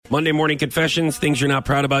Monday morning confessions, things you're not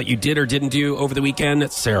proud about you did or didn't do over the weekend.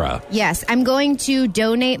 It's Sarah. Yes, I'm going to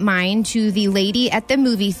donate mine to the lady at the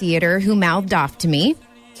movie theater who mouthed off to me.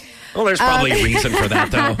 Well, there's probably a reason for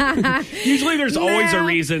that, though. Usually there's always a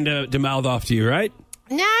reason to mouth off to you, right?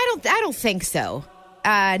 No, I don't think so.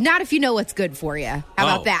 Not if you know what's good for you. How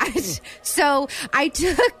about that? So I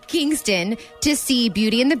took Kingston to see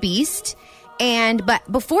Beauty and the Beast.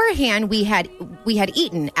 But beforehand, we had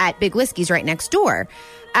eaten at Big Whiskey's right next door.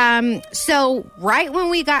 So right when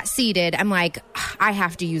we got seated, I'm like, I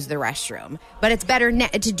have to use the restroom. But it's better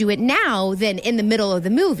to do it now than in the middle of the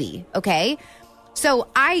movie, okay? So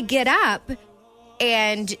I get up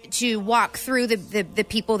and to walk through the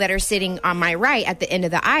people that are sitting on my right at the end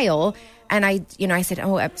of the aisle. And I said,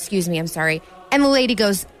 oh, excuse me, I'm sorry. And the lady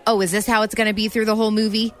goes, oh, is this how it's going to be through the whole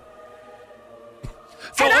movie?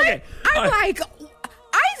 So, and okay. I'm like,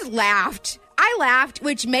 I laughed,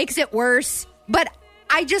 which makes it worse. But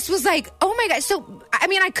I just was like, oh my God. So, I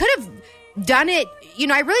mean, I could have done it.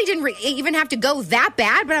 I really didn't even have to go that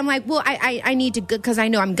bad. But I'm like, well, I need to go because I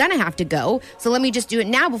know I'm going to have to go. So let me just do it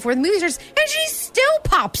now before the movie starts. And she still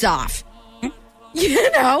pops off.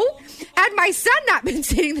 Had my son not been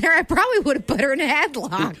sitting there, I probably would have put her in a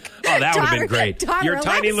headlock. Oh, that would have been great. Your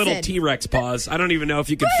tiny little T-Rex paws. I don't even know if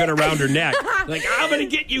you could fit around her neck. Like, I'm going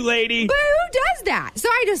to get you, lady. But who does that? So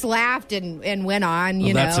I just laughed and went on,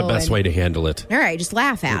 That's the best way to handle it. All right, just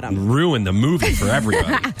laugh at them. Ruin the movie for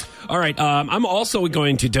everybody. All right, I'm also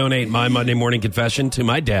going to donate my Monday morning confession to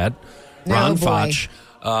my dad, Ron Foch.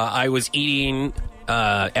 I was eating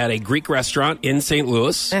at a Greek restaurant in St.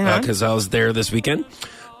 Louis because I was there this weekend.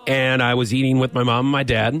 And I was eating with my mom and my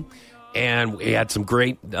dad, and we had some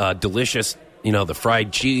great, delicious, the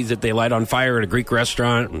fried cheese that they light on fire at a Greek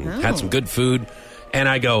restaurant, and had some good food. And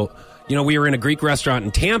I go, we were in a Greek restaurant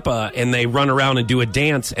in Tampa, and they run around and do a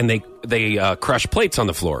dance, and they crush plates on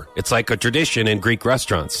the floor. It's like a tradition in Greek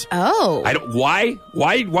restaurants. Oh, I don't.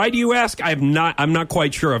 Why do you ask? I'm not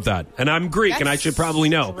quite sure of that. And I'm Greek, and I should probably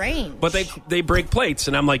know. Strange. But they break plates,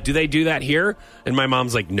 and I'm like, do they do that here? And my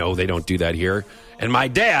mom's like, no, they don't do that here. And my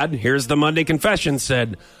dad, here's the Monday confession,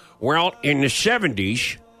 said, well, in the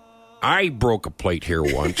 70s, I broke a plate here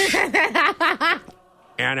once.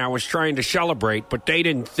 And I was trying to celebrate, but they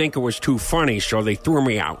didn't think it was too funny, so they threw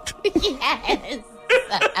me out. Yes.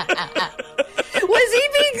 Was he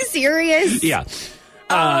being serious? Yeah.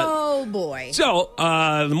 Oh, boy. So,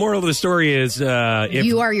 the moral of the story is... if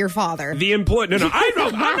you are your father. The employee... No,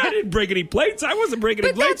 I didn't break any plates. I wasn't breaking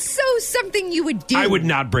any plates. But that's something you would do. I would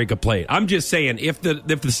not break a plate. I'm just saying, if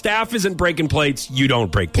the staff isn't breaking plates, you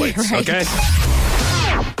don't break plates, right. Okay?